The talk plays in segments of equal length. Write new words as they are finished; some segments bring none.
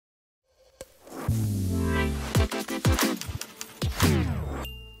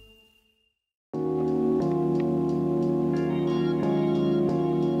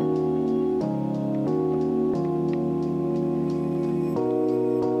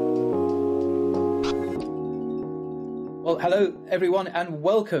Well, hello everyone and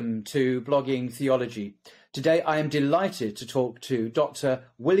welcome to Blogging Theology. Today I am delighted to talk to Dr.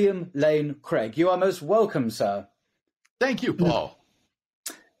 William Lane Craig. You are most welcome, sir. Thank you, Paul.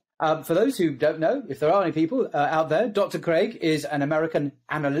 For those who don't know, if there are any people out there, Dr. Craig is an American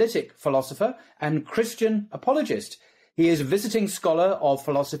analytic philosopher and Christian apologist. He is a visiting scholar of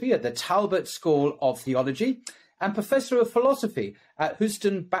philosophy at the Talbot School of Theology and professor of philosophy at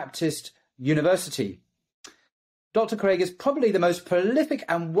Houston Baptist University. Dr. Craig is probably the most prolific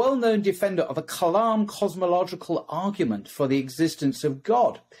and well-known defender of the Kalam cosmological argument for the existence of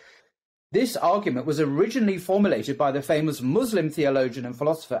God. This argument was originally formulated by the famous Muslim theologian and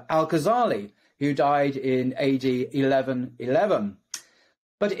philosopher Al-Ghazali, who died in AD 1111.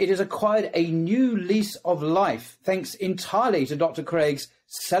 But it has acquired a new lease of life thanks entirely to Dr. Craig's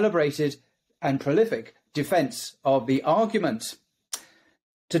celebrated and prolific defense of the argument.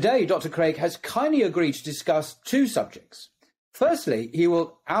 Today, Dr. Craig has kindly agreed to discuss two subjects. Firstly, he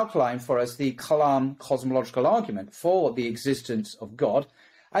will outline for us the Kalam cosmological argument for the existence of God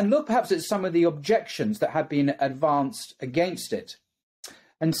and look perhaps at some of the objections that have been advanced against it.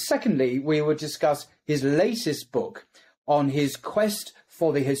 And secondly, we will discuss his latest book on his quest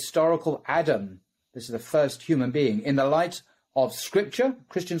for the historical Adam. This is the first human being in the light of Scripture,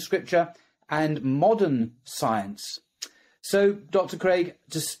 Christian Scripture, and modern science. So, Dr. Craig,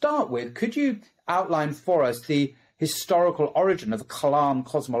 to start with, could you outline for us the historical origin of the Kalam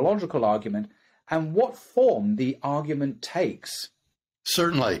cosmological argument and what form the argument takes?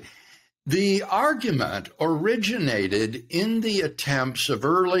 Certainly. The argument originated in the attempts of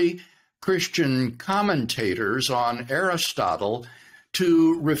early Christian commentators on Aristotle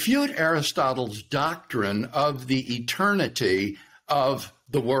to refute Aristotle's doctrine of the eternity of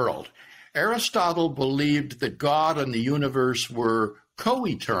the world. Aristotle believed that God and the universe were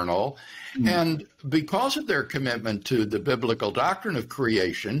co-eternal, and because of their commitment to the biblical doctrine of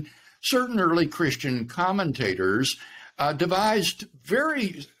creation, certain early Christian commentators devised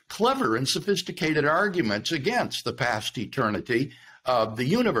very clever and sophisticated arguments against the past eternity of the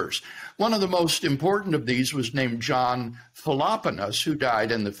universe. One of the most important of these was named John Philoponus, who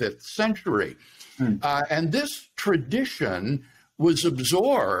died in the 5th century. And this tradition was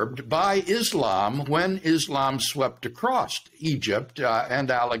absorbed by Islam when Islam swept across Egypt and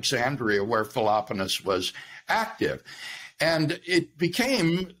Alexandria, where Philoponus was active. And it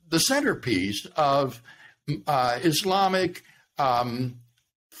became the centerpiece of Islamic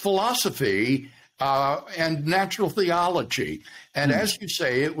philosophy and natural theology. And as you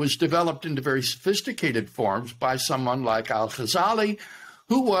say, it was developed into very sophisticated forms by someone like Al-Ghazali,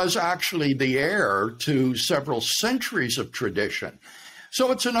 who was actually the heir to several centuries of tradition. So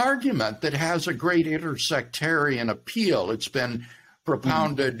it's an argument that has a great intersectarian appeal. It's been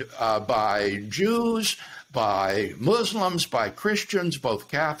propounded by Jews, by Muslims, by Christians, both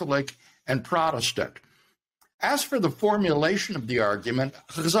Catholic and Protestant. As for the formulation of the argument,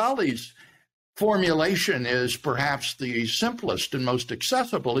 Ghazali's formulation is perhaps the simplest and most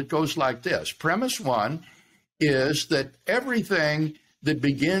accessible. It goes like this. Premise one is that everything that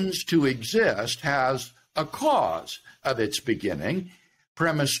begins to exist has a cause of its beginning.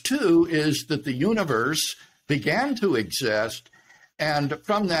 Premise two is that the universe began to exist, and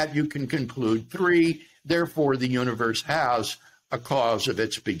from that you can conclude three, therefore the universe has a cause of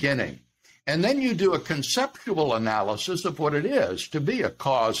its beginning. And then you do a conceptual analysis of what it is to be a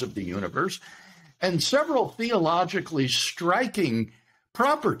cause of the universe, and several theologically striking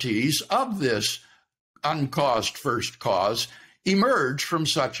properties of this uncaused first cause emerge from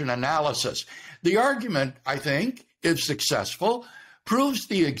such an analysis. The argument, I think, if successful, proves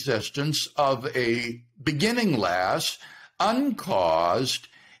the existence of a beginningless, uncaused,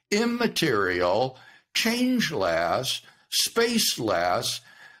 immaterial, changeless, spaceless,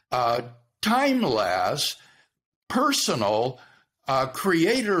 timeless, personal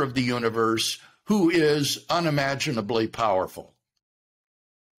creator of the universe who is unimaginably powerful.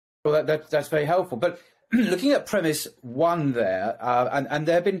 Well, that's very helpful. But looking at premise one there, and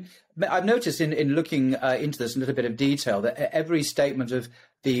there have been, I've noticed in looking into this in a little bit of detail that every statement of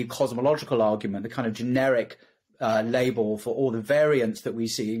the cosmological argument, the kind of generic label for all the variants that we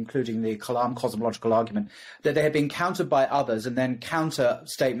see, including the Kalam cosmological argument, that they have been countered by others, and then counter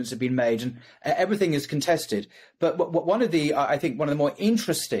statements have been made, and everything is contested. But one of the, I think, one of the more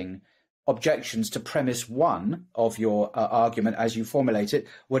interesting objections to premise one of your argument, as you formulate it,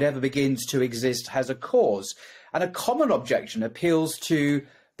 whatever begins to exist has a cause. And a common objection appeals to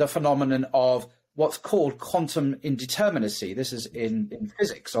the phenomenon of what's called quantum indeterminacy. This is in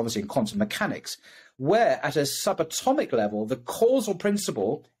physics, obviously in quantum mechanics, where at a subatomic level, the causal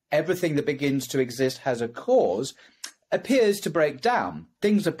principle, everything that begins to exist has a cause, appears to break down.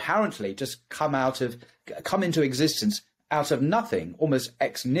 Things apparently just come into existence out of nothing, almost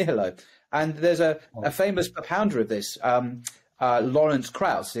ex nihilo. And there's a famous propounder of this, Lawrence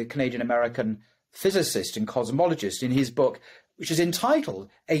Krauss, a Canadian-American physicist and cosmologist, in his book, which is entitled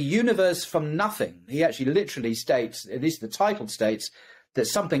A Universe from Nothing. He actually literally states, at least the title states, that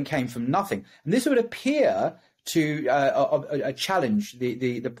something came from nothing. And this would appear to challenge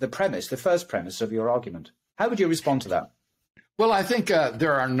the premise, the first premise of your argument. How would you respond to that? Well, I think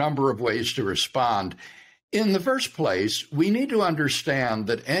there are a number of ways to respond. In the first place, we need to understand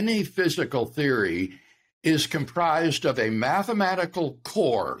that any physical theory is comprised of a mathematical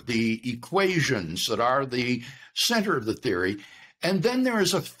core, the equations that are the center of the theory, and then there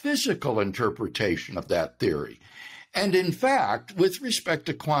is a physical interpretation of that theory. And in fact, with respect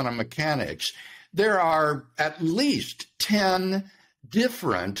to quantum mechanics, there are at least 10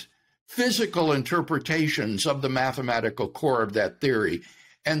 different physical interpretations of the mathematical core of that theory.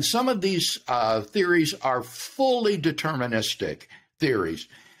 And some of these theories are fully deterministic theories.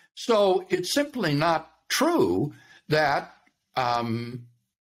 So it's simply not true that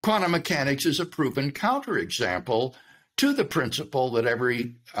quantum mechanics is a proven counterexample to the principle that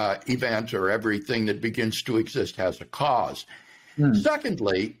every event or everything that begins to exist has a cause.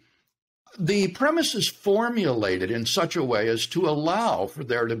 Secondly, the premise is formulated in such a way as to allow for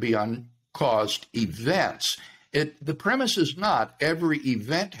there to be uncaused events. The premise is not every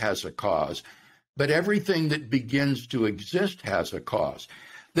event has a cause, but everything that begins to exist has a cause.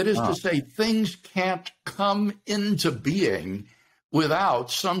 That is to say, things can't come into being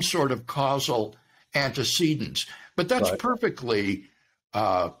without some sort of causal antecedents. But that's perfectly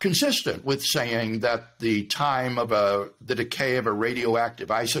consistent with saying that the time of the decay of a radioactive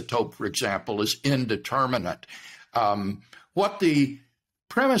isotope, for example, is indeterminate. What the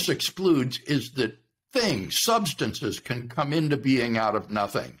premise excludes is that substances can come into being out of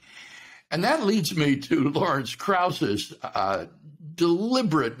nothing. And that leads me to Lawrence Krauss's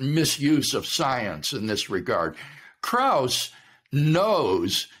deliberate misuse of science in this regard. Krauss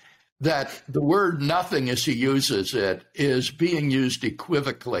knows that the word nothing, as he uses it, is being used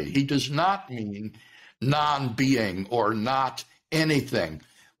equivocally. He does not mean non-being or not anything.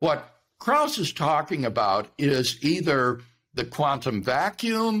 What Krauss is talking about is either the quantum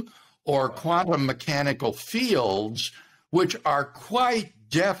vacuum or quantum mechanical fields, which are quite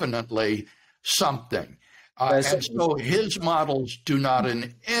definitely something. And so his models do not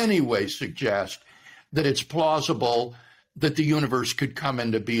in any way suggest that it's plausible that the universe could come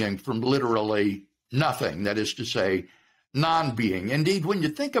into being from literally nothing, that is to say, non-being. Indeed, when you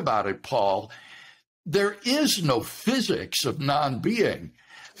think about it, Paul, there is no physics of non-being.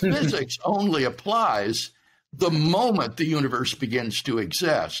 Physics only applies the moment the universe begins to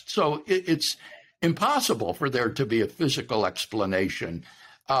exist. So it's impossible for there to be a physical explanation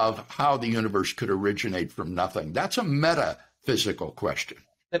of how the universe could originate from nothing. That's a metaphysical question.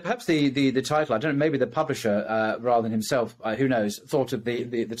 Perhaps the title, I don't know, maybe the publisher, rather than himself, who knows, thought of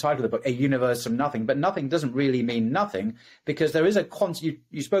the title of the book, A Universe from Nothing. But nothing doesn't really mean nothing, because there is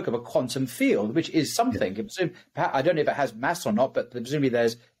you spoke of a quantum field, which is something. Yeah. I don't know if it has mass or not, but presumably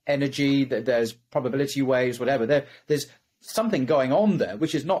there's energy, there's probability waves, whatever. There's something going on there,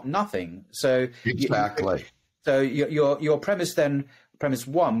 which is not nothing. So exactly. So your premise then, premise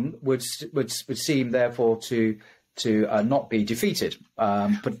one, would seem therefore to not be defeated.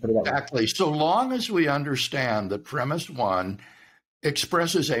 Exactly. So long as we understand that premise one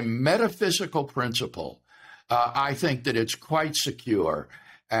expresses a metaphysical principle, I think that it's quite secure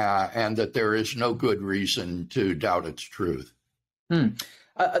and that there is no good reason to doubt its truth.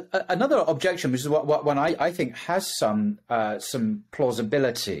 Another objection, which is what one I think has some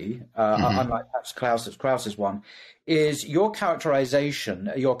plausibility, unlike perhaps Krauss's one, is your characterization,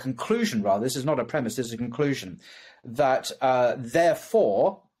 your conclusion rather, this is not a premise, this is a conclusion, that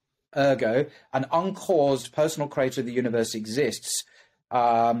therefore, ergo, an uncaused personal creator of the universe exists.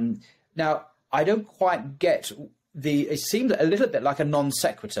 Now, I don't quite get it seemed a little bit like a non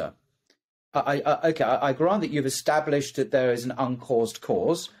sequitur. I grant that you've established that there is an uncaused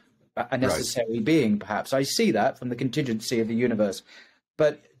cause, a necessary being, perhaps. I see that from the contingency of the universe.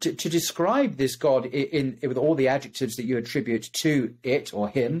 But to describe this God with all the adjectives that you attribute to it or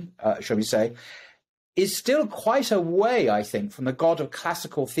him, shall we say, is still quite a way, I think, from the God of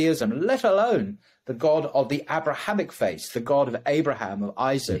classical theism, let alone the God of the Abrahamic faith, the God of Abraham, of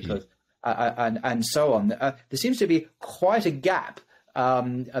Isaac, and so on. There seems to be quite a gap,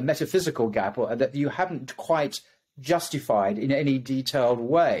 a metaphysical gap, that you haven't quite justified in any detailed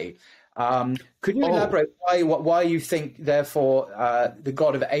way. Could you elaborate why you think, therefore, the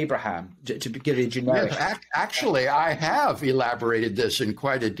God of Abraham, to give it a generic? Yes, actually, I have elaborated this in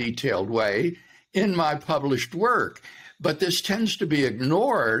quite a detailed way in my published work, but this tends to be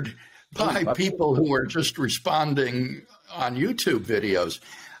ignored by people who are just responding on YouTube videos.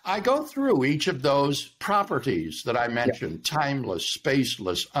 I go through each of those properties that I mentioned: timeless,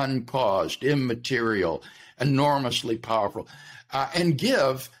 spaceless, uncaused, immaterial, enormously powerful, and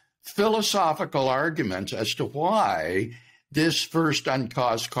give philosophical arguments as to why this first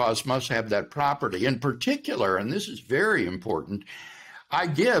uncaused cause must have that property. In particular, and this is very important, I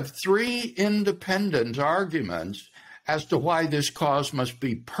give 3 independent arguments as to why this cause must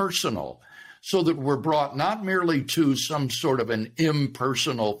be personal, so that we're brought not merely to some sort of an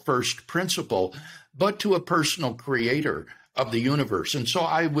impersonal first principle, but to a personal creator of the universe. And so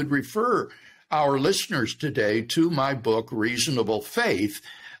I would refer our listeners today to my book, Reasonable Faith.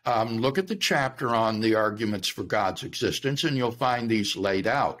 Look at the chapter on the arguments for God's existence, and you'll find these laid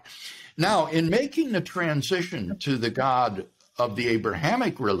out. Now, in making the transition to the God of the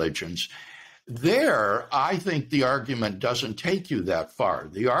Abrahamic religions, there, I think the argument doesn't take you that far.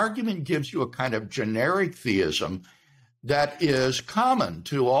 The argument gives you a kind of generic theism that is common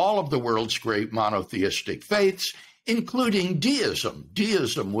to all of the world's great monotheistic faiths, including deism.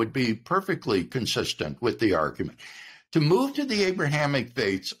 Deism would be perfectly consistent with the argument. To move to the Abrahamic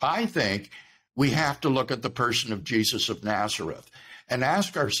faiths, I think we have to look at the person of Jesus of Nazareth and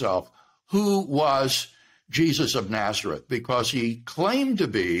ask ourselves, who was Jesus of Nazareth? Because he claimed to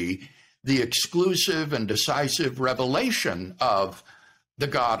be the exclusive and decisive revelation of the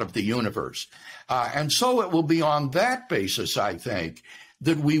God of the universe. And so it will be on that basis, I think,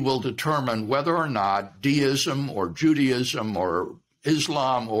 that we will determine whether or not deism or Judaism or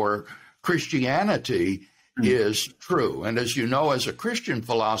Islam or Christianity is true. And as you know, as a Christian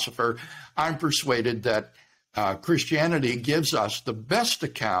philosopher, I'm persuaded that Christianity gives us the best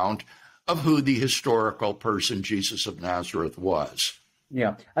account of who the historical person Jesus of Nazareth was.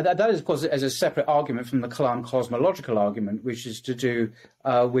 Yeah, and that is, of course, as a separate argument from the Kalam cosmological argument, which is to do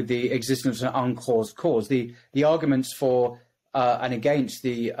with the existence of an uncaused cause. The arguments for and against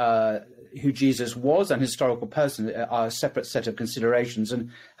the who Jesus was an historical person are a separate set of considerations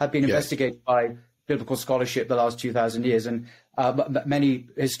and have been investigated by biblical scholarship the last 2,000 years. And many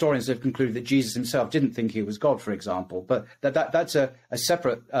historians have concluded that Jesus himself didn't think he was God, for example. But that's a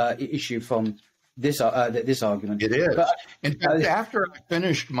separate issue from this argument. It is. In fact, after I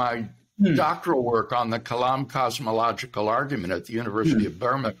finished my doctoral work on the Kalam cosmological argument at the University of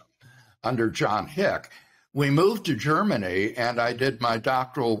Birmingham under John Hick, we moved to Germany, and I did my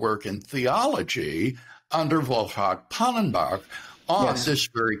doctoral work in theology under Wolfhard Pannenbach on this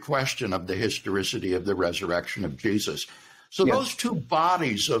very question of the historicity of the resurrection of Jesus. So those two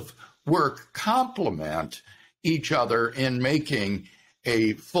bodies of work complement each other in making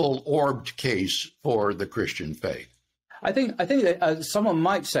a full-orbed case for the Christian faith. I think that someone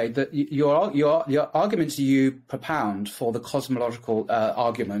might say that your arguments you propound for the cosmological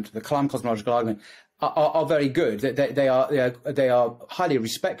argument, the Kalam cosmological argument, are very good. They are highly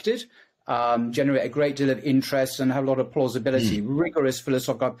respected, generate a great deal of interest, and have a lot of plausibility. Rigorous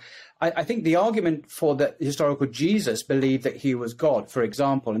philosophical. I think the argument for the historical Jesus believed that he was God, for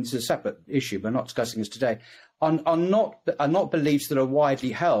example, and this is a separate issue, but not discussing this today, are not beliefs that are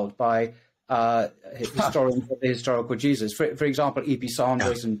widely held by historians of the historical Jesus. For example, E.P.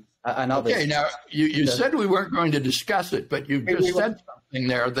 Sanders and others. Okay, now you said we weren't going to discuss it, but you've just said something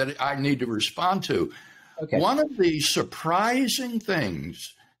there that I need to respond to. Okay. One of the surprising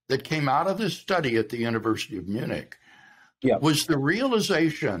things that came out of this study at the University of Munich was the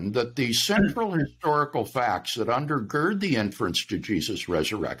realization that the central historical facts that undergird the inference to Jesus'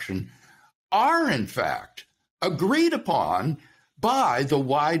 resurrection are, in fact, agreed upon by the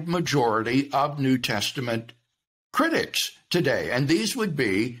wide majority of New Testament critics today. And these would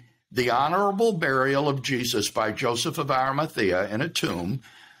be the honorable burial of Jesus by Joseph of Arimathea in a tomb,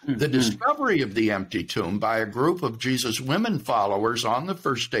 the discovery of the empty tomb by a group of Jesus' women followers on the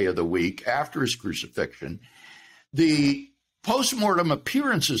first day of the week after his crucifixion, the postmortem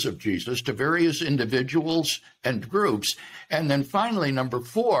appearances of Jesus to various individuals and groups, and then finally, number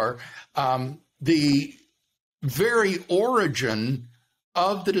 4, the very origin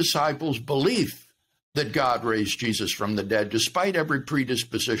of the disciples' belief that God raised Jesus from the dead, despite every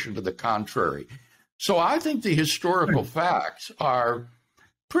predisposition to the contrary. So I think the historical facts are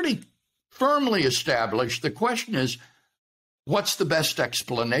pretty firmly established. The question is, what's the best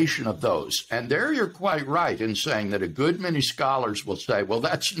explanation of those? And there you're quite right in saying that a good many scholars will say, well,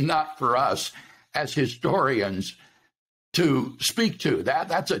 that's not for us as historians to speak to.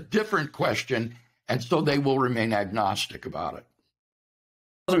 That's a different question, and so they will remain agnostic about it.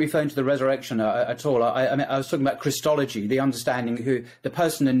 I wasn't referring to the resurrection at all. I mean, I was talking about Christology, the understanding who the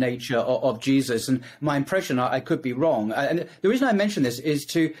person and nature of Jesus. And my impression, I could be wrong. And the reason I mention this is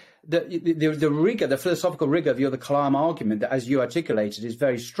to the rigor, the philosophical rigor of the Kalam argument that, as you articulated, is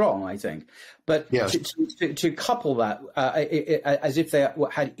very strong, I think. But yes. to couple that as if they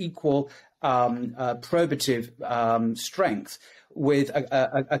had equal probative strength with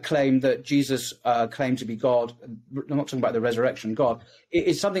a claim that Jesus claimed to be God. I'm not talking about the resurrection God.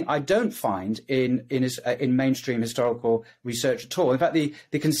 It's something I don't find in mainstream historical research at all. In fact, the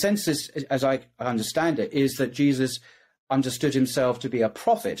consensus, as I understand it, is that Jesus understood himself to be a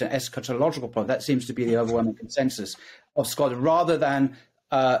prophet, an eschatological prophet. That seems to be the overwhelming consensus of scholars, rather than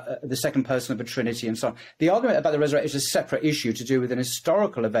the second person of the Trinity and so on. The argument about the resurrection is a separate issue to do with an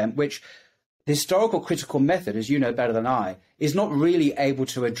historical event, which the historical critical method, as you know better than I, is not really able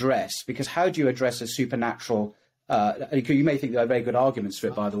to address, because how do you address a supernatural? You may think there are very good arguments for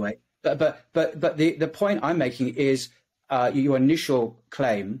it, by the way, but the point I'm making is your initial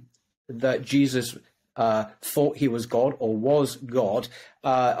claim that Jesus thought he was God or was God,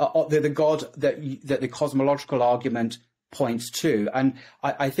 the God that the cosmological argument points to, and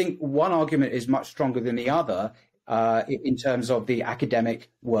I think one argument is much stronger than the other. In terms of the academic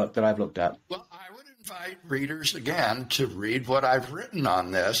work that I've looked at. Well, I would invite readers again to read what I've written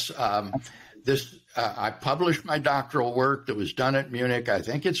on this. I published my doctoral work that was done at Munich. I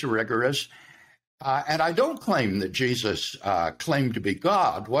think it's rigorous. And I don't claim that Jesus claimed to be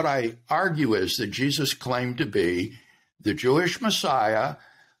God. What I argue is that Jesus claimed to be the Jewish Messiah,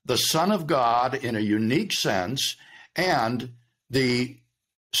 the Son of God in a unique sense, and the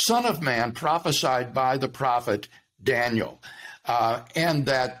Son of Man prophesied by the prophet Daniel, and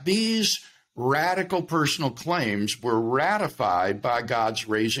that these radical personal claims were ratified by God's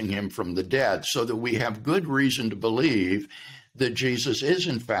raising him from the dead, so that we have good reason to believe that Jesus is,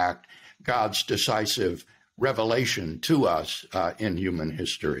 in fact, God's decisive revelation to us in human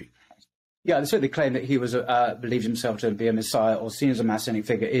history. Yeah, certainly the claim that he was believed himself to be a Messiah or seen as a messianic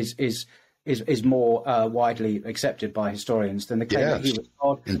figure is more widely accepted by historians than the claim that he was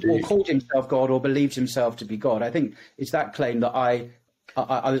God, indeed, or called himself God, or believed himself to be God. I think it's that claim that I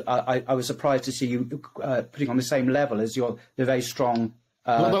was surprised to see you putting on the same level as the very strong.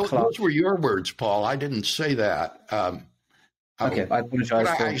 Well, those were your words, Paul. I didn't say that. Okay, I apologize.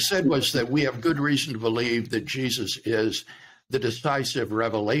 What I said was that we have good reason to believe that Jesus is the decisive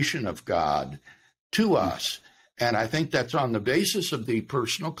revelation of God to us. And I think that's on the basis of the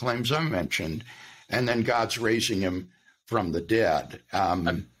personal claims I mentioned, and then God's raising him from the dead.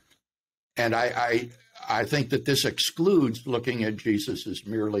 And I think that this excludes looking at Jesus as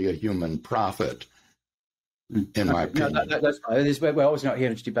merely a human prophet, in my opinion. No, that's fine. We're obviously not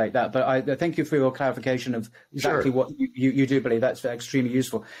here to debate that, but I thank you for your clarification of exactly what you do believe. That's extremely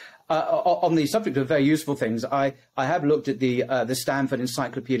useful. On the subject of very useful things, I have looked at the Stanford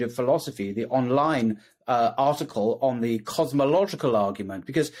Encyclopedia of Philosophy, the online article on the cosmological argument,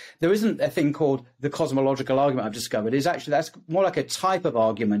 because there isn't a thing called the cosmological argument I've discovered. That's more like a type of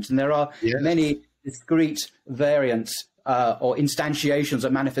argument, and there are many discrete variants or instantiations or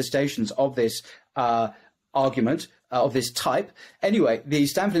manifestations of this argument of this type. Anyway, the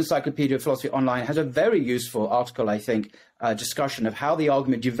Stanford Encyclopedia of Philosophy Online has a very useful article, I think, discussion of how the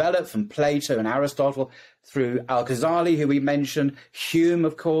argument developed from Plato and Aristotle through Al-Ghazali, who we mentioned, Hume,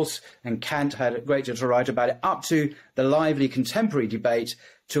 of course, and Kant had a great deal to write about it, up to the lively contemporary debate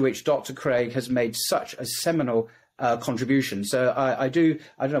to which Dr. Craig has made such a seminal contribution. So I don't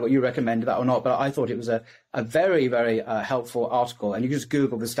know what you recommend that or not, but I thought it was a very, very helpful article. And you can just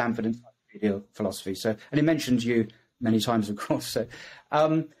Google the Stanford Encyclopedia of Philosophy. So, and it mentions you many times, of course. So,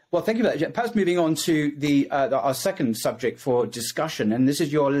 well, thank you for that. Perhaps moving on to our second subject for discussion, and this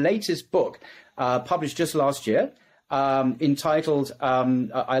is your latest book, published just last year, entitled,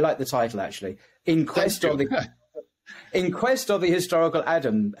 I like the title actually, In Quest of the Historical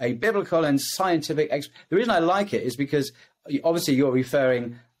Adam, a biblical and scientific. The reason I like it is because obviously you're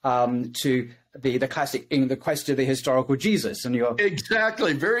referring to the classic In the Quest of the Historical Jesus, and you're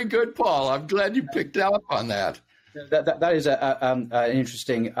exactly very good, Paul. I'm glad you picked up on that. That is an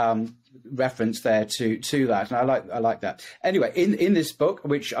interesting reference there to that, and I like that. Anyway, in this book,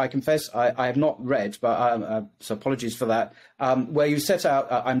 which I confess I have not read, but so apologies for that, where you set out,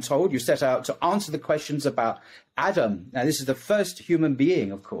 I'm told, you set out to answer the questions about Adam. Now, this is the first human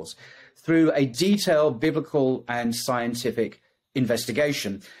being, of course, through a detailed biblical and scientific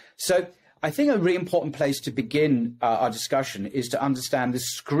investigation. So I think a really important place to begin our discussion is to understand the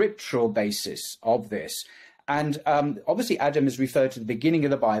scriptural basis of this. And obviously, Adam is referred to the beginning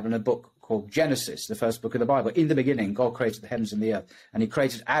of the Bible in a book called Genesis, the first book of the Bible. In the beginning, God created the heavens and the earth, and he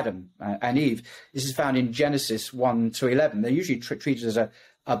created Adam and Eve. This is found in Genesis 1 to 11. They're usually treated as a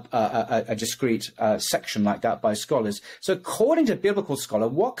discrete section like that by scholars. So according to biblical scholar,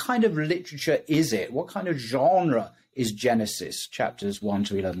 what kind of literature is it? What kind of genre is Genesis chapters 1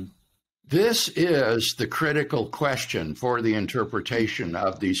 to 11? This is the critical question for the interpretation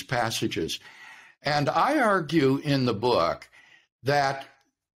of these passages. And I argue in the book that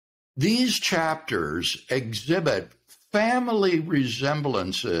these chapters exhibit family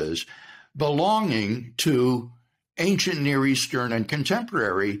resemblances belonging to ancient Near Eastern and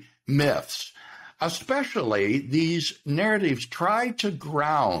contemporary myths. Especially, these narratives try to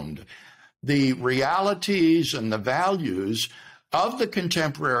ground the realities and the values of the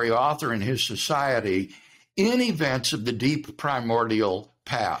contemporary author and his society in events of the deep primordial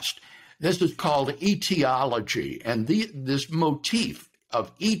past. This is called etiology, and this motif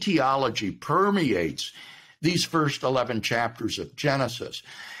of etiology permeates these first 11 chapters of Genesis.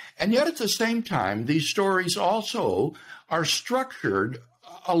 And yet at the same time, these stories also are structured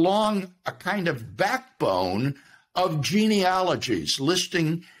along a kind of backbone of genealogies,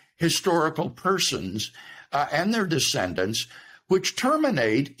 listing historical persons and their descendants, which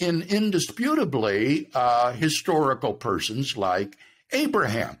terminate in indisputably historical persons like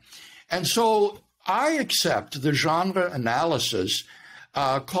Abraham. And so I accept the genre analysis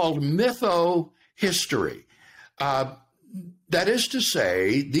called mytho-history. That is to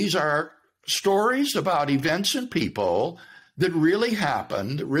say, these are stories about events and people that really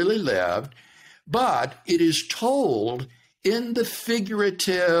happened, really lived, but it is told in the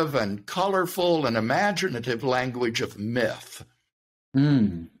figurative and colorful and imaginative language of myth.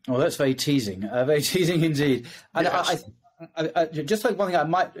 Well, that's very teasing indeed. And Yes. I just like one thing, I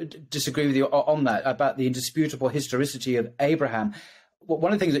might disagree with you on that about the indisputable historicity of Abraham.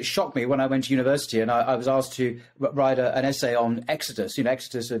 One of the things that shocked me when I went to university and I was asked to write an essay on Exodus,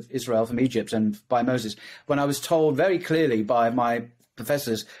 Exodus of Israel from Egypt and by Moses, when I was told very clearly by my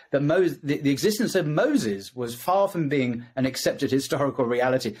professors that the existence of Moses was far from being an accepted historical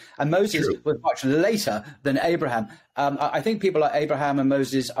reality. And Moses was much later than Abraham. I think people like Abraham and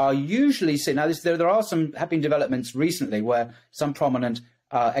Moses are usually seen. Now, there have been developments recently where some prominent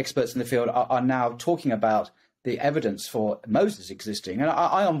experts in the field are now talking about the evidence for Moses existing. And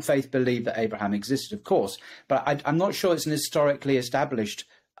I on faith believe that Abraham existed, of course, but I'm not sure it's an historically established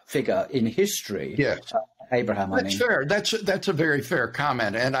figure in history. Yes. Abraham, That's fair. That's a very fair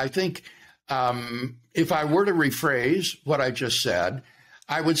comment. And I think if I were to rephrase what I just said,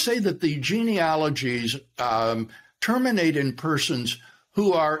 I would say that the genealogies terminate in persons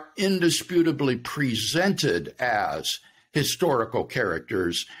who are indisputably presented as historical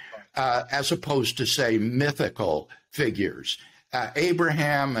characters, as opposed to, say, mythical figures.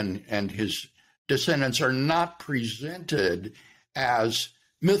 Abraham and his descendants are not presented as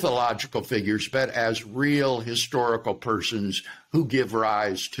mythological figures, but as real historical persons who give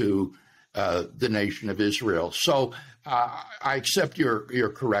rise to the nation of Israel. So I accept your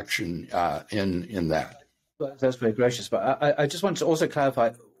correction in that. Well, that's very gracious. But I just want to also clarify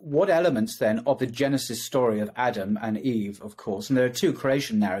what elements then of the Genesis story of Adam and Eve, of course, and there are two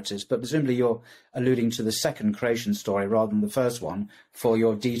creation narratives, but presumably you're alluding to the second creation story rather than the first one for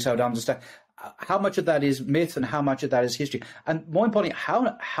your detailed understanding. How much of that is myth and how much of that is history? And more importantly,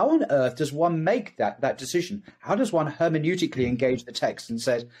 how on earth does one make that decision? How does one hermeneutically engage the text and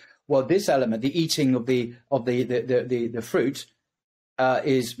say, well, this element, the eating of the fruit,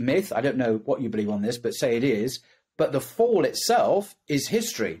 is myth? I don't know what you believe on this, but say it is. But the fall itself is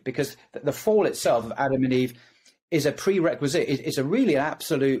history, because the fall itself of Adam and Eve is a prerequisite. It's a really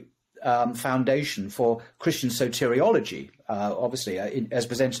absolute foundation for Christian soteriology, obviously, as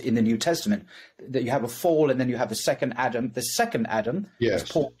presented in the New Testament, that you have a fall and then you have the second Adam, yes, as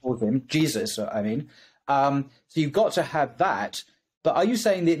Paul calls him, Jesus, I mean. So you've got to have that. But are you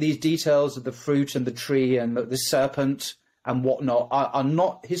saying that these details of the fruit and the tree and the serpent and whatnot are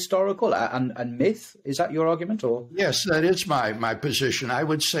not historical and myth? Is that your argument? Or yes, that is my position. I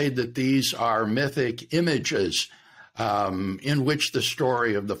would say that these are mythic images in which the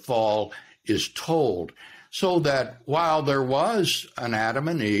story of the fall is told, so that while there was an Adam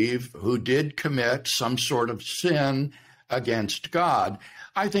and Eve who did commit some sort of sin against God,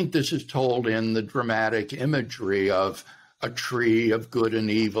 I think this is told in the dramatic imagery of a tree of good and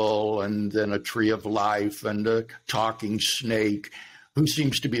evil, and then a tree of life, and a talking snake who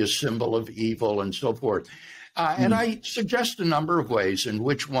seems to be a symbol of evil, and so forth. And I suggest a number of ways in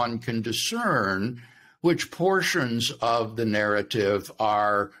which one can discern which portions of the narrative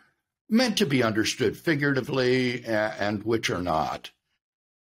are meant to be understood figuratively and which are not.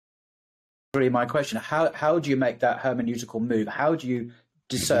 Really, my question: how do you make that hermeneutical move? How do you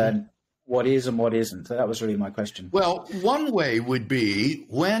discern what is and what isn't? So that was really my question. Well, one way would be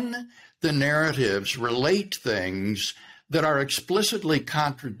when the narratives relate things that are explicitly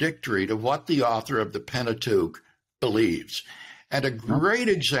contradictory to what the author of the Pentateuch believes. And a great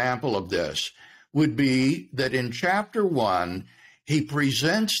example of this would be that in chapter 1, he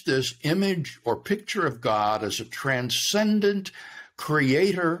presents this image or picture of God as a transcendent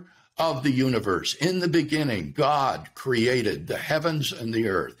creator of the universe. In the beginning, God created the heavens and the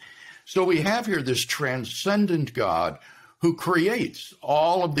earth. So we have here this transcendent God who creates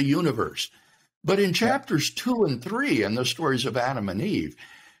all of the universe. But in chapters 2 and 3, in the stories of Adam and Eve,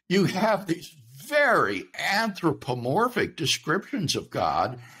 you have these very anthropomorphic descriptions of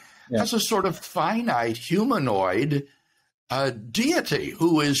God as a sort of finite humanoid deity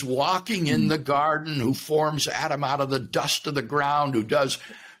who is walking in the garden, who forms Adam out of the dust of the ground, who does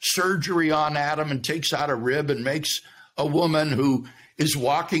surgery on Adam and takes out a rib and makes a woman, who is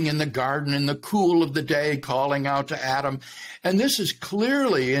walking in the garden in the cool of the day, calling out to Adam. And this is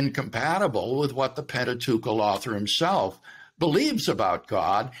clearly incompatible with what the Pentateuchal author himself believes about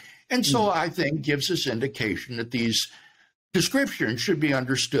God. And so I think gives us indication that these descriptions should be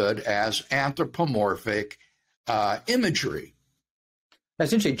understood as anthropomorphic imagery.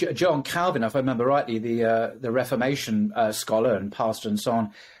 That's interesting. John Calvin, if I remember rightly, the Reformation scholar and pastor and so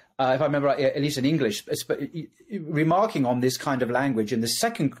on, if I remember right, at least in English, remarking on this kind of language in the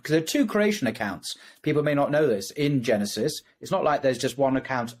second, because there are two creation accounts. People may not know this in Genesis. It's not like there's just one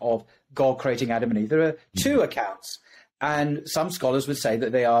account of God creating Adam and Eve. There are two accounts. And some scholars would say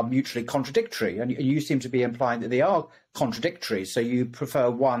that they are mutually contradictory. And you seem to be implying that they are contradictory. So you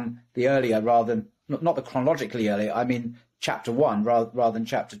prefer one, the earlier, rather than, not the chronologically earlier, I mean chapter 1 rather than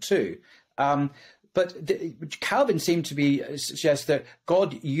chapter 2. But Calvin seemed to be suggest that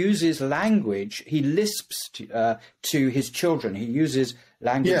God uses language. He lisps to his children. He uses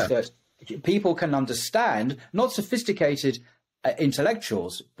language that people can understand, not sophisticated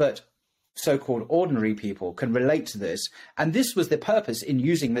intellectuals, but so-called ordinary people can relate to this. And this was the purpose in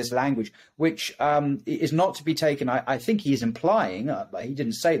using this language, which is not to be taken, I think he's implying, he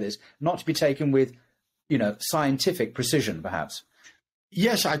didn't say this, not to be taken with, scientific precision, perhaps.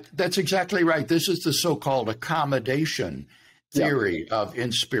 Yes, that's exactly right. This is the so-called accommodation theory of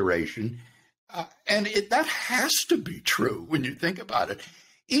inspiration. And that has to be true when you think about it.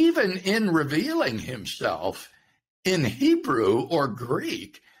 Even in revealing himself in Hebrew or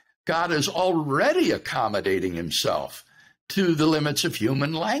Greek, God is already accommodating himself to the limits of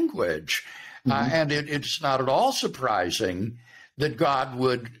human language. And it's not at all surprising that God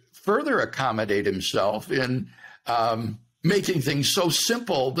would further accommodate himself in making things so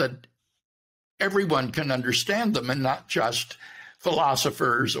simple that everyone can understand them and not just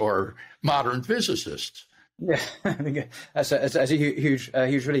philosophers or modern physicists. Yeah, I think that's a huge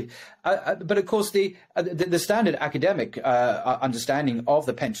relief. But of course, the standard academic understanding of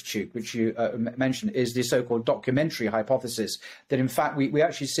the Pentateuch, which you mentioned, is the so-called documentary hypothesis. That in fact we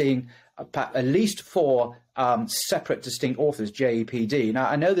actually seeing at least 4 separate, distinct authors, JEPD. Now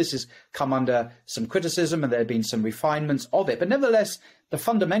I know this has come under some criticism, and there have been some refinements of it, but nevertheless, the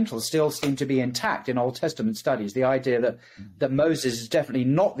fundamentals still seem to be intact in Old Testament studies. The idea that Moses is definitely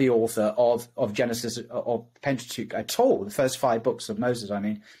not the author of Genesis or Pentateuch at all, the first 5 books of Moses, I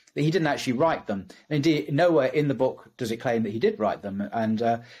mean, that he didn't actually write them. And indeed, nowhere in the book does it claim that he did write them.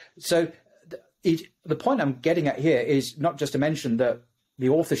 And so the point I'm getting at here is not just to mention that the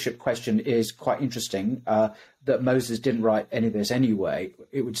authorship question is quite interesting, that Moses didn't write any of this anyway,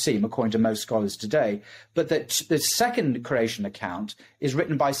 it would seem, according to most scholars today, but that the second creation account is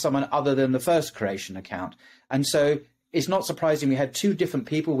written by someone other than the first creation account. And so it's not surprising we had 2 different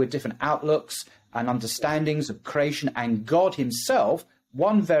people with different outlooks and understandings of creation and God himself,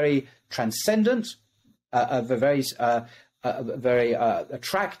 one very transcendent, very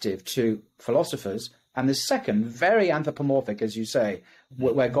attractive to philosophers, and the second very anthropomorphic, as you say,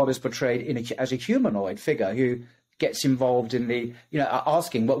 where God is portrayed as a humanoid figure who gets involved in the,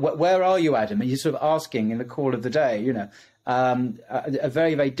 asking, where are you, Adam? And he's sort of asking in the cool of the day, a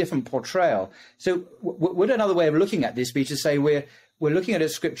very, very different portrayal. So would another way of looking at this be to say we're looking at a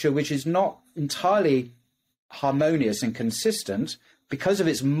scripture which is not entirely harmonious and consistent because of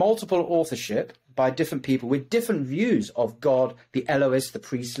its multiple authorship by different people with different views of God, the Elohist, the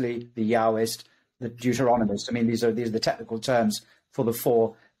priestly, the Yahwist, the Deuteronomist. I mean, these are the technical terms for the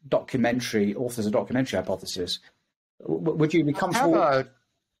 4 documentary authors of documentary hypothesis. Would you be comfortable?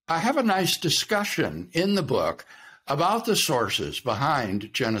 I have a nice discussion in the book about the sources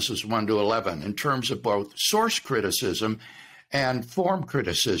behind Genesis 1 to 11 in terms of both source criticism and form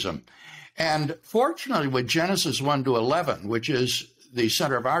criticism. And fortunately, with Genesis 1 to 11, which is the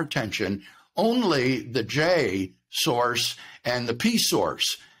center of our attention, only the J source and the P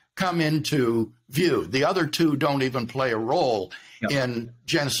source come into view. The other two don't even play a role in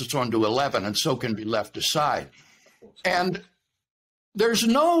Genesis 1 to 11, and so can be left aside. And there's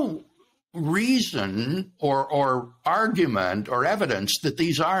no reason or argument or evidence that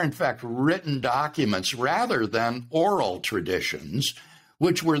these are, in fact, written documents rather than oral traditions,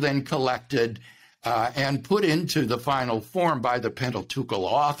 which were then collected and put into the final form by the Pentateuchal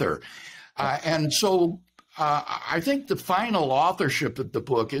author. And so I think the final authorship of the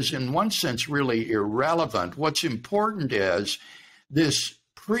book is, in one sense, really irrelevant. What's important is this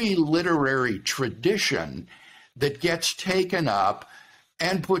pre-literary tradition that gets taken up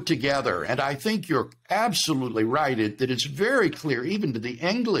and put together. And I think you're absolutely right that it's very clear, even to the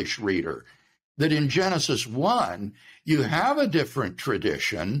English reader, that in Genesis 1, you have a different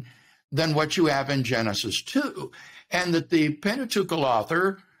tradition than what you have in Genesis 2, and that the Pentateuchal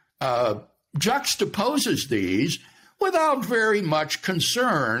author juxtaposes these without very much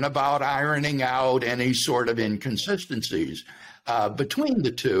concern about ironing out any sort of inconsistencies between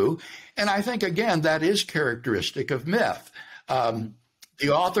the two. And I think, again, that is characteristic of myth. The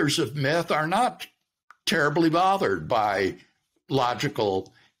authors of myth are not terribly bothered by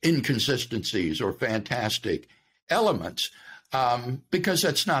logical inconsistencies or fantastic elements, because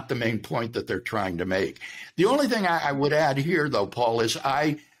that's not the main point that they're trying to make. The only thing I would add here, though, Paul, is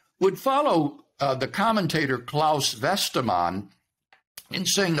I would follow the commentator Klaus Westermann in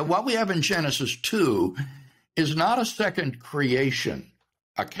saying that what we have in Genesis 2 is not a second creation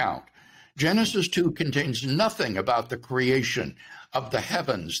account. Genesis 2 contains nothing about the creation of the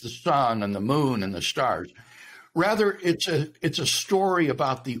heavens, the sun and the moon and the stars. Rather, it's a story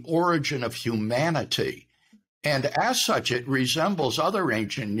about the origin of humanity. And as such, it resembles other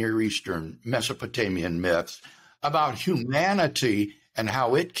ancient Near Eastern Mesopotamian myths about humanity and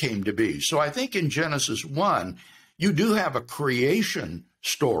how it came to be. So I think in Genesis 1, you do have a creation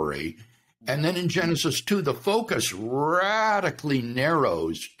story. And then in Genesis 2, the focus radically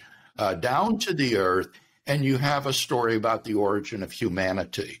narrows down to the earth, and you have a story about the origin of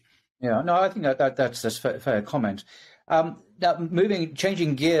humanity. Yeah, no, I think that's a fair comment. Now,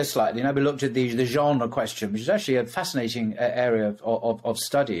 changing gears slightly, we looked at the genre question, which is actually a fascinating area of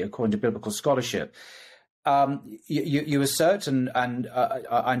study according to biblical scholarship. You assert, and I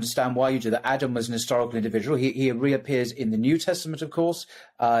understand why you do, that Adam was an historical individual. He reappears in the New Testament, of course.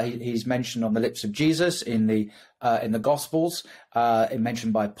 He's mentioned on the lips of Jesus in the Gospels,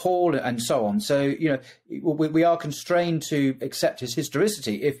 mentioned by Paul, and so on. So we are constrained to accept his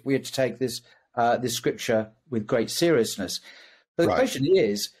historicity if we are to take this scripture with great seriousness. But the question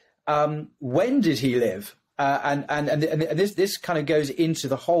is, when did he live? And this kind of goes into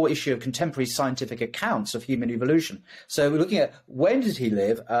the whole issue of contemporary scientific accounts of human evolution. So we're looking at when did he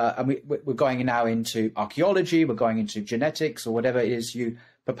live, and we're going now into archaeology, we're going into genetics, or whatever it is you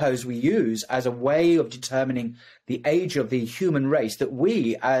propose we use as a way of determining the age of the human race that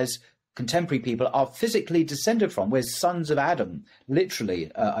we as contemporary people are physically descended from. We're sons of Adam, literally,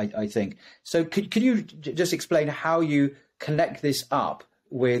 I think. So could you just explain how you connect this up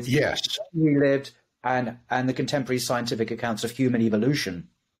with when we lived and the contemporary scientific accounts of human evolution?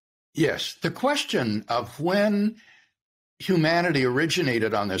 Yes. The question of when humanity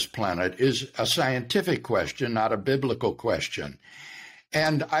originated on this planet is a scientific question, not a biblical question.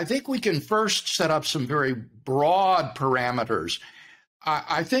 And I think we can first set up some very broad parameters.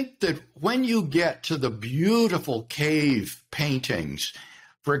 I think that when you get to the beautiful cave paintings,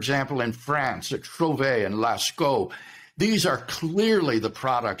 for example, in France at Chauvet and Lascaux, these are clearly the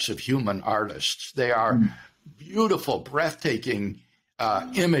products of human artists. They are beautiful, breathtaking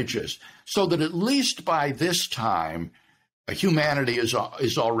images, so that at least by this time, humanity is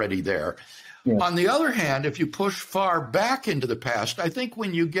already there. Yeah. On the other hand, if you push far back into the past, I think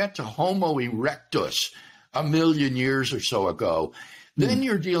when you get to Homo erectus, 1 million years or so ago, then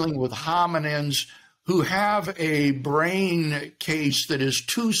you're dealing with hominins who have a brain case that is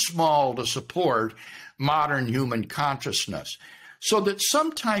too small to support modern human consciousness. So that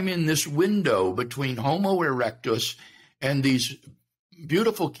sometime in this window between Homo erectus and these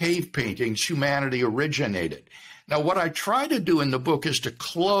beautiful cave paintings, humanity originated. Now, what I try to do in the book is to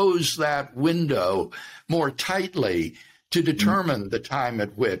close that window more tightly to determine the time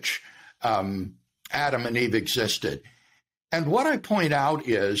at which Adam and Eve existed. And what I point out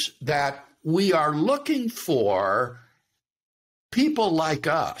is that we are looking for people like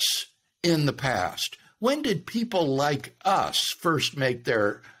us in the past. when did people like us first make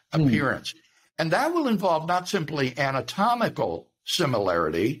their appearance? And that will involve not simply anatomical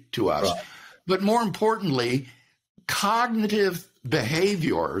similarity to us, but more importantly, cognitive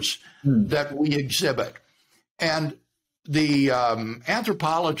behaviors that we exhibit. And the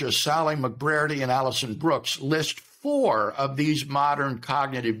anthropologists Sally McBrady and Alison Brooks list 4 of these modern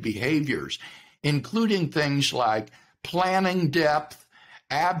cognitive behaviors, including things like planning depth,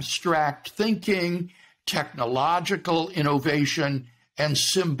 abstract thinking, technological innovation, and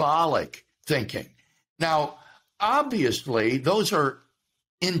symbolic thinking. Now, obviously, those are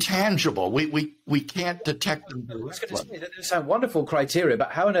intangible. We can't detect them directly. I was going to say, that sound wonderful criteria,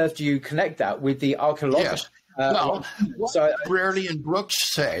 but how on earth do you connect that with the archaeological? Yes. Well, what Brady and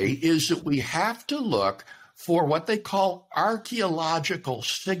Brooks say is that we have to look for what they call archaeological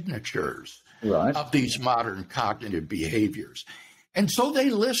signatures of these modern cognitive behaviors. And so they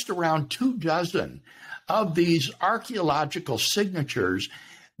list around 24 of these archaeological signatures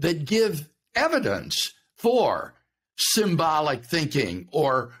that give evidence for symbolic thinking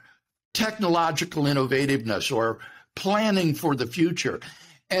or technological innovativeness or planning for the future.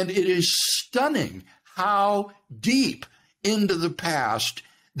 And it is stunning how deep into the past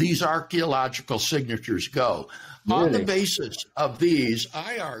these archaeological signatures go. Really? On the basis of these,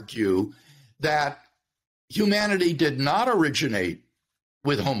 I argue that humanity did not originate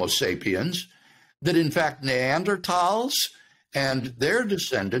with Homo sapiens, that in fact Neanderthals and their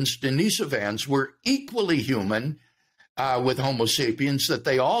descendants, Denisovans, were equally human with Homo sapiens, that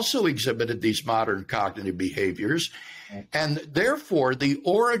they also exhibited these modern cognitive behaviors. And therefore, the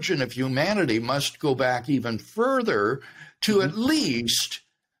origin of humanity must go back even further to at least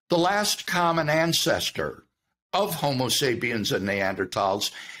the last common ancestor of Homo sapiens and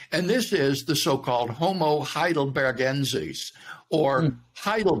Neanderthals. And this is the so-called Homo heidelbergensis, or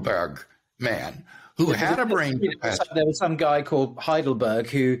Heidelberg man, who had a brain capacity. There was some guy called Heidelberg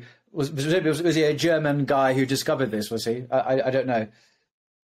who was he a German guy who discovered this, was he? I don't know.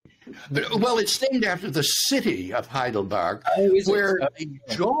 But, well, it's named after the city of Heidelberg, where the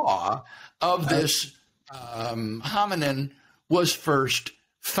jaw of this hominin was first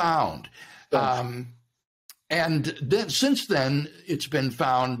found. And then, since then, it's been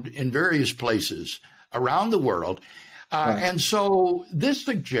found in various places around the world. And so this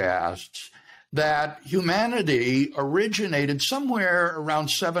suggests that humanity originated somewhere around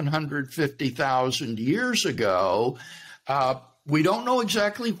 750,000 years ago. We don't know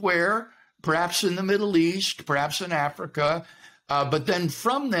exactly where, perhaps in the Middle East, perhaps in Africa. But then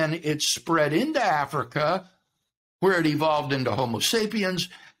from then, it spread into Africa, where it evolved into Homo sapiens,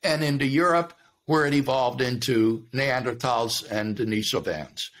 and into Europe, where it evolved into Neanderthals and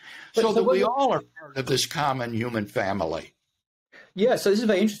Denisovans. So that we all are part of this common human family. Yeah, so this is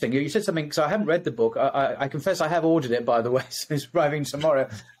very interesting. You said something, so I haven't read the book. I confess I have ordered it, by the way, so it's arriving tomorrow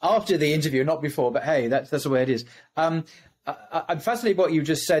after the interview, not before, but hey, that's the way it is. I'm fascinated by what you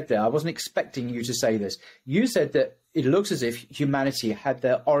just said there. I wasn't expecting you to say this. You said that it looks as if humanity had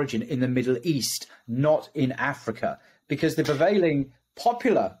their origin in the Middle East, not in Africa, because the prevailing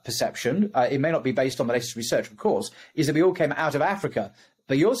popular perception, it may not be based on the latest research, of course, is that we all came out of Africa.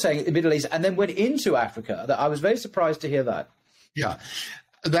 But you're saying the Middle East and then went into Africa. I was very surprised to hear that. Yeah,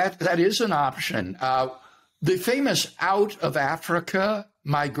 that is an option. The famous out of Africa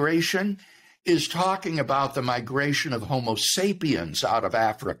migration is talking about the migration of Homo sapiens out of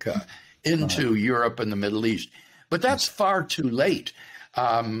Africa into Europe and the Middle East. But that's far too late.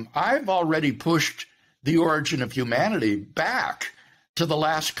 I've already pushed the origin of humanity back to the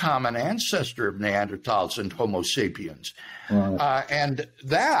last common ancestor of Neanderthals and Homo sapiens. And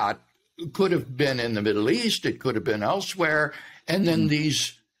that could have been in the Middle East, it could have been elsewhere, and then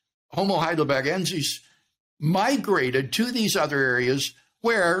these Homo heidelbergensis migrated to these other areas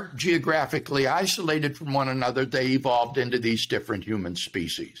where, geographically isolated from one another, they evolved into these different human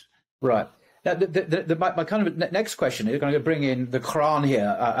species. Right. Now, my kind of next question is going to bring in the Quran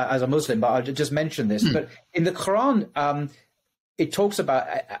here as a Muslim, but I'll just mention this. But in the Quran, it talks about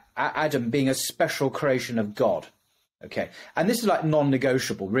Adam being a special creation of God. Okay, and this is like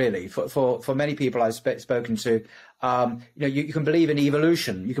non-negotiable, really, for many people I've spoken to. You can believe in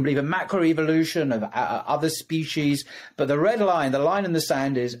evolution, you can believe in macroevolution of other species, but the red line, the line in the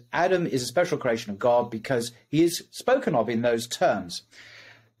sand, is Adam is a special creation of God because he is spoken of in those terms.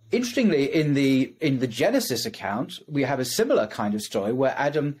 Interestingly, in the Genesis account, we have a similar kind of story where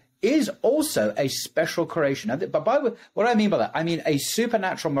Adam is also a special creation. But what I mean by that, I mean a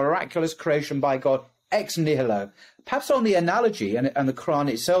supernatural, miraculous creation by God ex nihilo. Perhaps on the analogy, and the Quran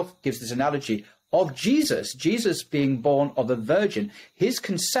itself gives this analogy of Jesus being born of a virgin. His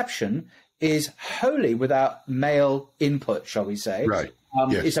conception is wholly without male input, shall we say. Right.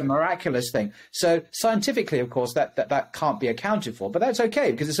 Yes. It's a miraculous thing. So scientifically, of course, that can't be accounted for, but that's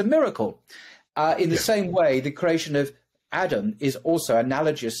okay because it's a miracle. In the same way, the creation of Adam is also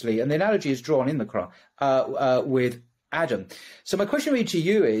analogously, and the analogy is drawn in the Quran, with Adam. So my question really to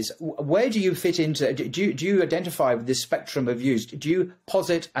you is, where do you fit into, do you identify with this spectrum of views? Do you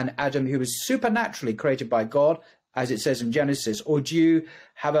posit an Adam who was supernaturally created by God, as it says in Genesis, or do you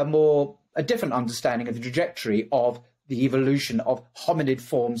have a different understanding of the trajectory of the evolution of hominid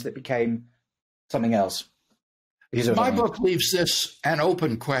forms that became something else? My book leaves this an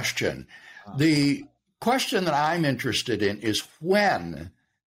open question. The question that I'm interested in is, when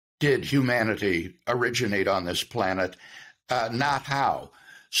did humanity originate on this planet, not how?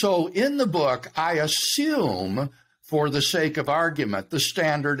 So in the book, I assume, for the sake of argument, the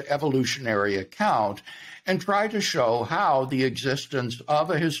standard evolutionary account, and try to show how the existence of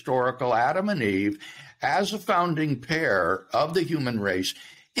a historical Adam and Eve as a founding pair of the human race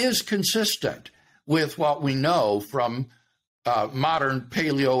is consistent with what we know from modern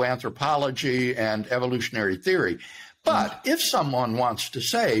paleoanthropology and evolutionary theory. But if someone wants to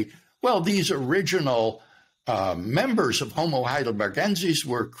say, well, these original members of Homo heidelbergensis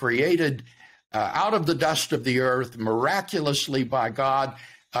were created out of the dust of the earth miraculously by God,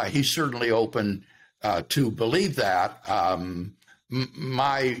 he's certainly open to believe that.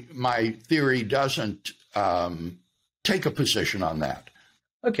 My theory doesn't take a position on that.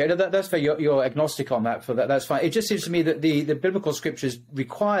 Okay, that's fair. You're agnostic on that. That's fine. It just seems to me that the biblical scriptures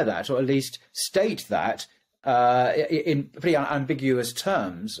require that, or at least state that in pretty ambiguous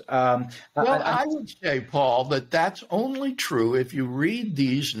terms. I would say, Paul, that that's only true if you read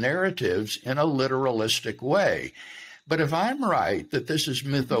these narratives in a literalistic way. But if I'm right that this is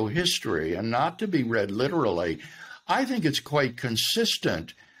mytho-history and not to be read literally, I think it's quite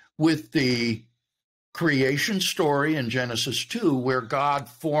consistent with the creation story in Genesis 2, where God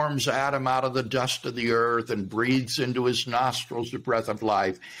forms Adam out of the dust of the earth and breathes into his nostrils the breath of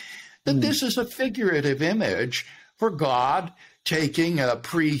life. That this is a figurative image for God taking a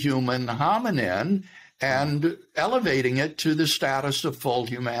pre-human hominin and elevating it to the status of full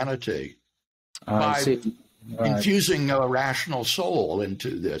humanity by infusing a rational soul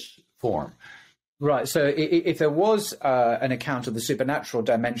into this form. Right. So if there was an account of the supernatural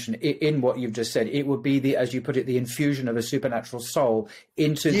dimension in what you've just said, it would be as you put it, the infusion of a supernatural soul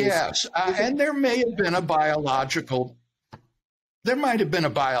into this. Yes, and there may have been a biological. There might have been a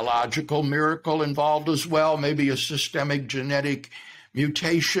biological miracle involved as well, maybe a systemic genetic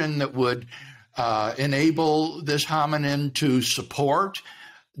mutation that would enable this hominin to support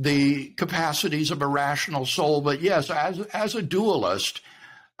the capacities of a rational soul. But yes, as a dualist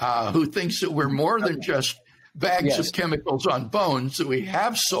who thinks that we're more than just bags of chemicals on bones, that we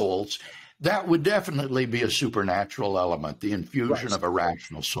have souls, that would definitely be a supernatural element, the infusion of a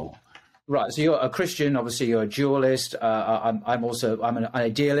rational soul. Right. So you're a Christian, obviously you're a dualist. I'm an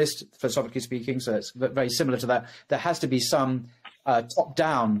idealist, philosophically speaking. So it's very similar to that. There has to be some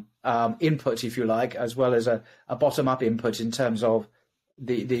top-down input, if you like, as well as a bottom-up input in terms of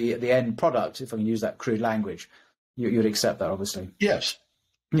the end product, if I can use that crude language. You'd accept that, obviously. Yes.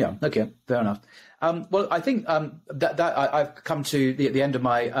 Yeah. Okay. Fair enough. Well, I think that I've come to the end of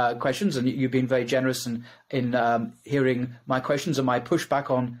my questions, and you've been very generous in hearing my questions and my pushback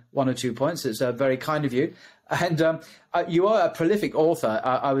on one or 2 points. It's very kind of you. And you are a prolific author.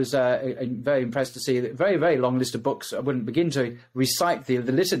 I was very impressed to see a very, very long list of books. I wouldn't begin to recite the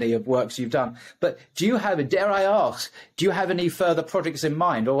litany of works you've done. But do you have, dare I ask, do you have any further projects in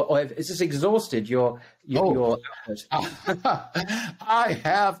mind, or is this exhausted your effort? I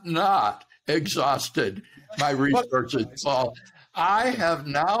have not exhausted my resources, Paul. I have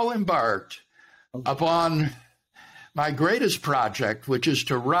now embarked upon my greatest project, which is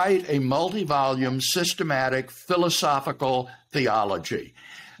to write a multi-volume systematic philosophical theology.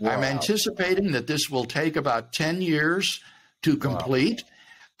 Wow. I'm anticipating that this will take about 10 years to complete.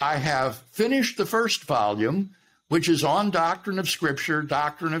 Wow. I have finished the first volume, which is on doctrine of Scripture,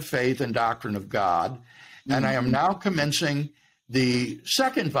 doctrine of faith, and doctrine of God. Mm-hmm. And I am now commencing the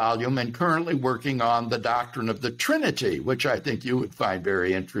second volume and currently working on the doctrine of the Trinity, which I think you would find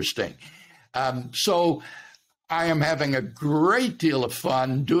very interesting. So I am having a great deal of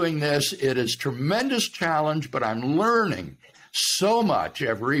fun doing this. It is a tremendous challenge, but I'm learning so much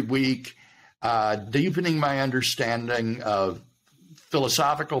every week, deepening my understanding of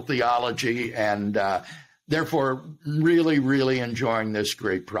philosophical theology, and therefore really, really enjoying this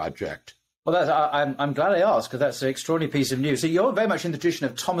great project. Well, I'm glad I asked, because that's an extraordinary piece of news. So you're very much in the tradition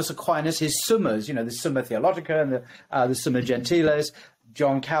of Thomas Aquinas, his Summas, the Summa Theologica and the Summa Gentiles.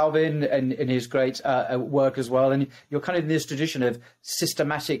 John Calvin in his great work as well. And you're kind of in this tradition of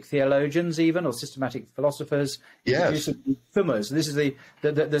systematic theologians, even, or systematic philosophers. Yes. Summers. This is the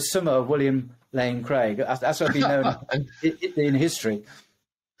Summa of William Lane Craig. That's what been known in history.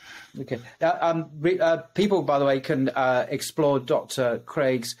 Okay. People, by the way, can explore Dr.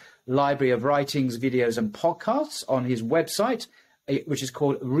 Craig's library of writings, videos, and podcasts on his website, which is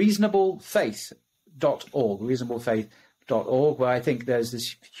called reasonablefaith.org. Reasonablefaith.org, where I think there's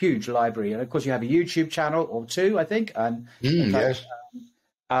this huge library, and of course you have a YouTube channel or two, I think, and yes.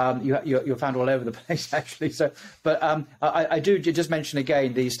 You're found all over the place, actually. So, but I do just mention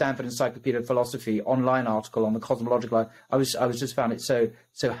again the Stanford Encyclopedia of Philosophy online article on the cosmological. I was just found it so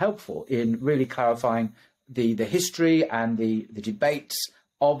helpful in really clarifying the history and the debates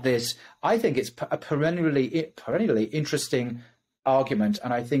of this. I think it's a perennially interesting argument,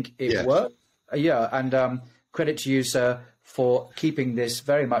 and I think it works. And credit to you, sir, for keeping this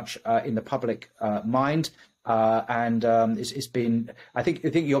very much in the public mind. It's been, I think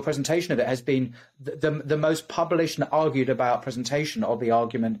your presentation of it has been the most published and argued about presentation of the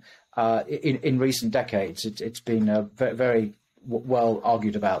argument in recent decades. It's been very, very well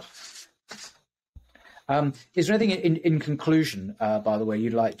argued about. Is there anything in conclusion, by the way,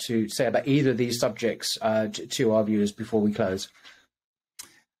 you'd like to say about either of these subjects to our viewers before we close?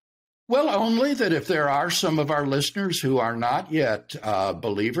 Well, only that if there are some of our listeners who are not yet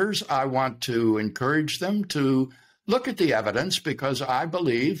believers, I want to encourage them to look at the evidence, because I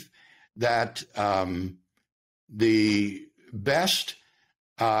believe that the best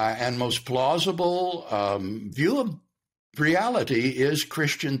and most plausible view of reality is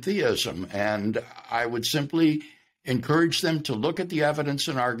Christian theism. And I would simply encourage them to look at the evidence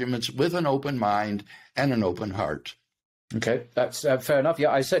and arguments with an open mind and an open heart. Okay, that's fair enough.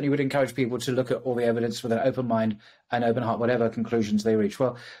 Yeah, I certainly would encourage people to look at all the evidence with an open mind and open heart, whatever conclusions they reach.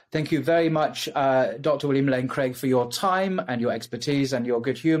 Well, thank you very much, Dr. William Lane Craig, for your time and your expertise and your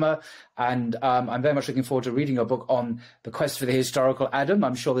good humour. And I'm very much looking forward to reading your book on the quest for the historical Adam.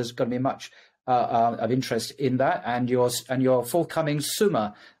 I'm sure there's going to be much of interest in that, and your forthcoming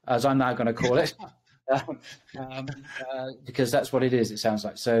Summa, as I'm now going to call it. Because that's what it is, it sounds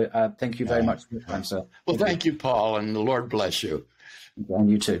like. So thank you very much for your time, sir. Well, thank you, Paul, and the Lord bless you.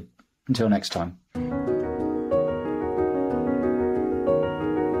 And you too. Until next time.